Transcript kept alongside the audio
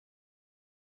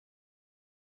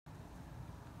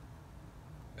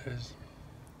is,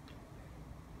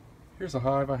 here's a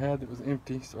hive I had that was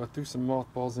empty, so I threw some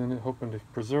mothballs in it hoping to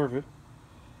preserve it.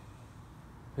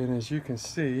 And as you can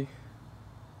see,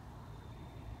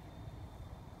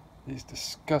 these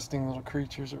disgusting little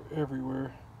creatures are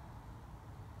everywhere.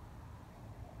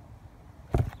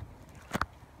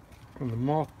 And the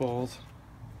mothballs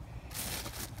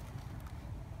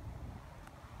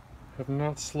have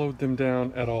not slowed them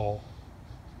down at all.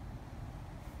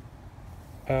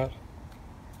 At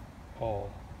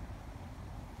all.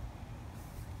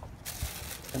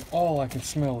 And all I can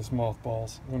smell is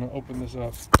mothballs when I open this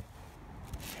up.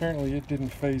 Apparently it didn't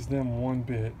faze them one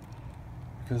bit,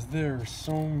 because there are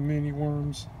so many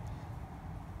worms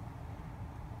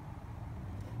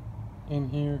in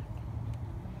here.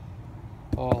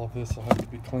 All of this will have to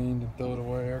be cleaned and thrown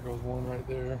away. There goes one right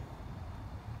there.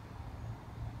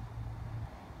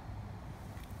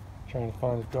 Trying to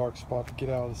find a dark spot to get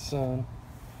out of the sun.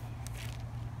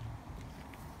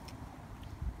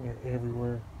 They're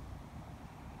everywhere.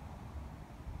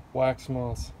 Wax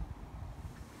moths.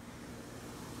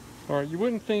 Alright, you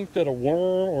wouldn't think that a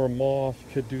worm or a moth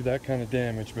could do that kind of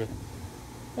damage, but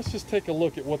let's just take a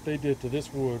look at what they did to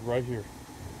this wood right here.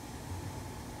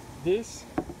 This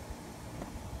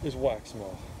is wax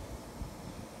moth.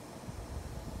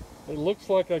 It looks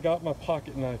like I got my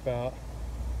pocket knife out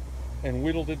and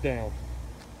whittled it down.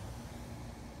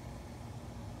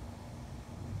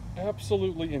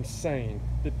 Absolutely insane,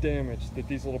 the damage that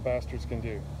these little bastards can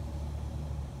do.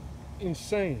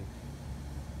 Insane.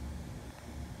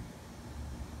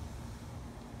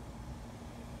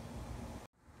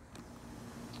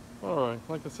 Alright,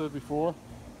 like I said before,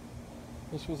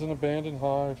 this was an abandoned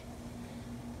hive.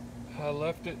 I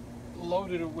left it,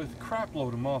 loaded it with a crap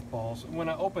load of mothballs. When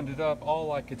I opened it up,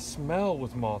 all I could smell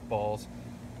was mothballs.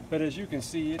 But as you can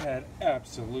see, it had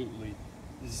absolutely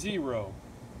zero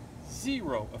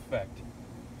effect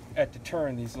at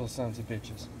deterring these little sons of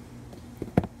bitches.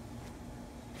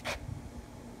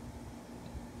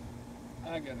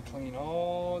 I gotta clean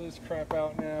all this crap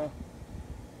out now.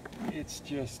 It's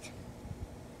just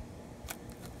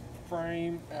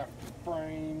frame after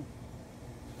frame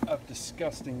of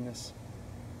disgustingness.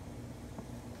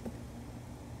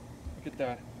 Look at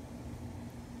that.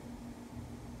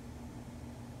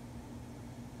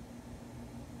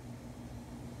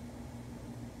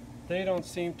 They don't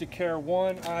seem to care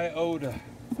one iota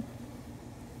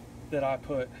that I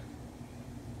put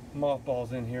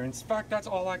mothballs in here. In fact, that's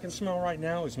all I can smell right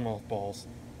now is mothballs.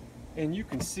 And you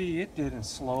can see it didn't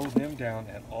slow them down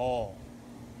at all.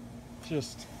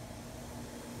 Just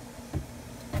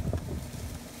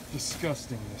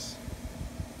disgustingness.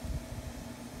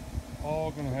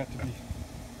 All gonna have to be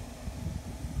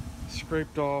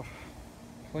scraped off,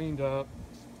 cleaned up.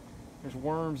 There's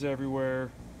worms everywhere,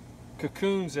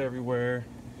 cocoons everywhere,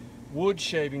 wood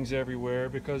shavings everywhere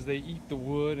because they eat the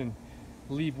wood and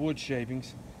leave wood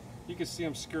shavings. You can see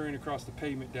them scurrying across the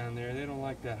pavement down there. They don't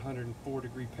like that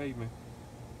 104-degree pavement.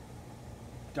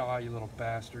 Die, you little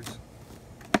bastards.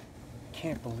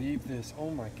 Can't believe this.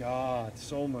 Oh my God,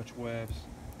 so much webs.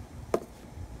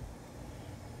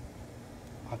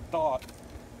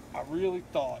 I really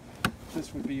thought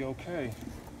this would be okay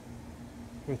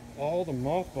with all the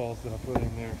mothballs that I put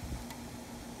in there.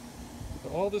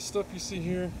 But all this stuff you see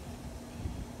here,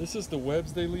 this is the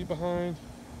webs they leave behind,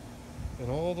 and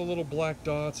all the little black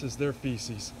dots is their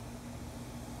feces.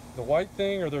 The white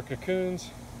thing are their cocoons,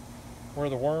 where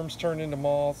the worms turn into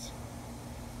moths.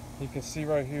 You can see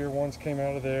right here, one's came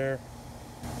out of there.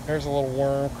 There's a little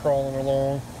worm crawling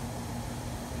along.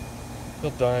 He'll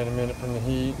die in a minute from the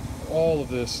heat. All of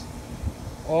this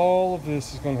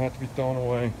is going to have to be thrown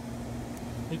away.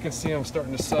 You can see I'm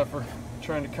starting to suffer,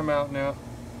 trying to come out now.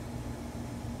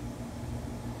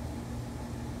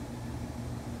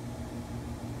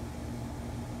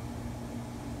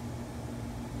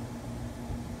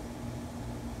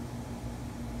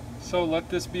 So let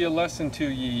this be a lesson to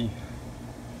ye.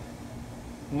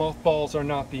 Mothballs are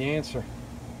not the answer.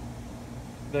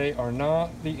 They are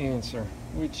not the answer,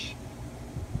 which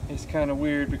is kind of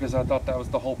weird because I thought that was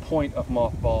the whole point of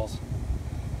mothballs.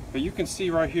 But you can see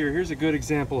right here, here's a good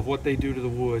example of what they do to the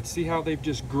wood. See how they've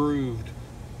just grooved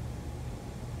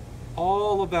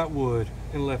all of that wood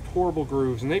and left horrible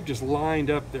grooves, and they've just lined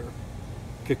up their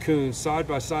cocoons side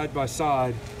by side by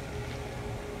side.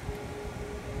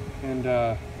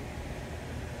 And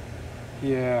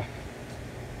yeah,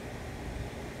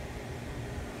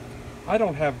 I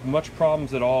don't have much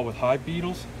problems at all with hive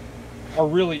beetles, or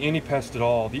really any pest at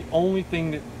all. The only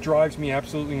thing that drives me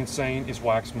absolutely insane is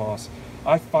wax moths.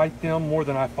 I fight them more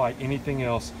than I fight anything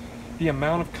else. The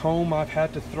amount of comb I've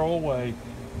had to throw away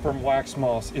from wax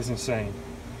moths is insane.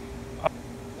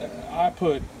 I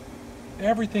put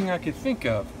everything I could think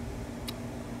of.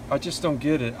 I just don't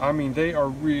get it. I mean, they are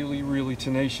really, really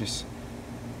tenacious.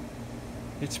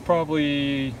 It's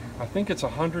probably, I think it's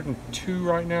 102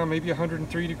 right now, maybe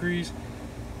 103 degrees.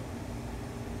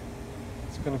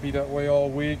 It's going to be that way all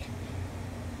week.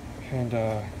 And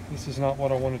this is not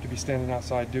what I wanted to be standing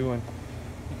outside doing.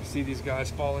 You can see these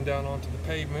guys falling down onto the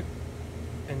pavement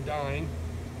and dying.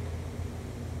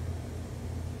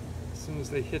 As soon as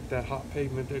they hit that hot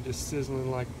pavement, they're just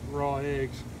sizzling like raw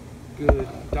eggs. Good,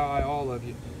 die all of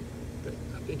you. But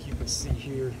I think you can see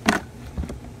here.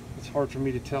 It's hard for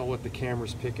me to tell what the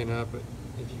camera's picking up, but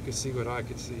if you can see what I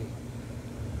could see,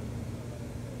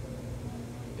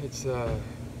 it's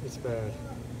bad.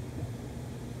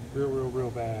 Real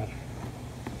bad.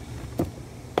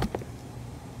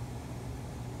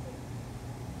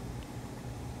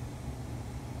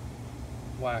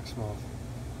 Waxmoth.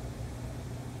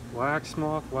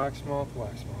 Waxmoth, waxmoth,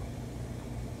 waxmoth.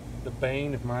 The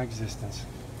bane of my existence.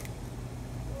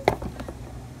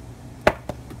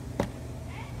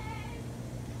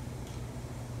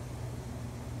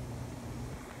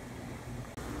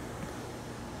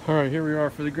 Alright, here we are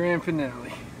for the grand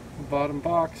finale. The bottom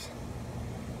box.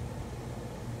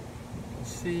 You can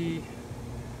see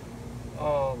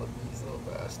all of these little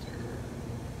bastards.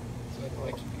 So I don't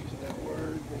like to keep using that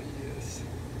word, but yes.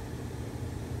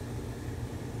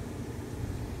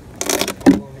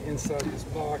 All on the inside of this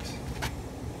box.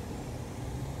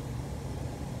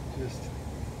 Just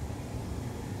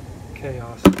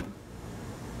chaos.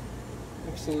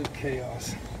 Absolute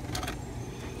chaos.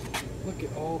 Look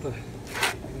at all the,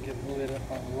 I can get lit up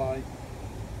by the light.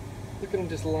 Look at them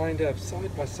just lined up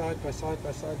side by side by side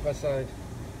by side by side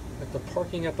at the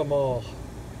parking at the mall.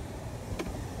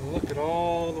 And look at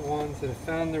all the ones that have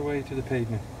found their way to the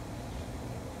pavement.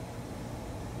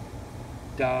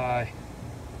 Die.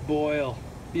 Boil.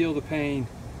 Feel the pain.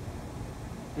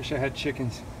 Wish I had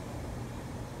chickens.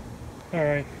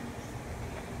 Alright.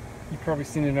 You've probably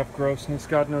seen enough grossness.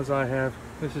 God knows I have.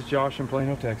 This is Josh in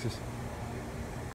Plano, Texas.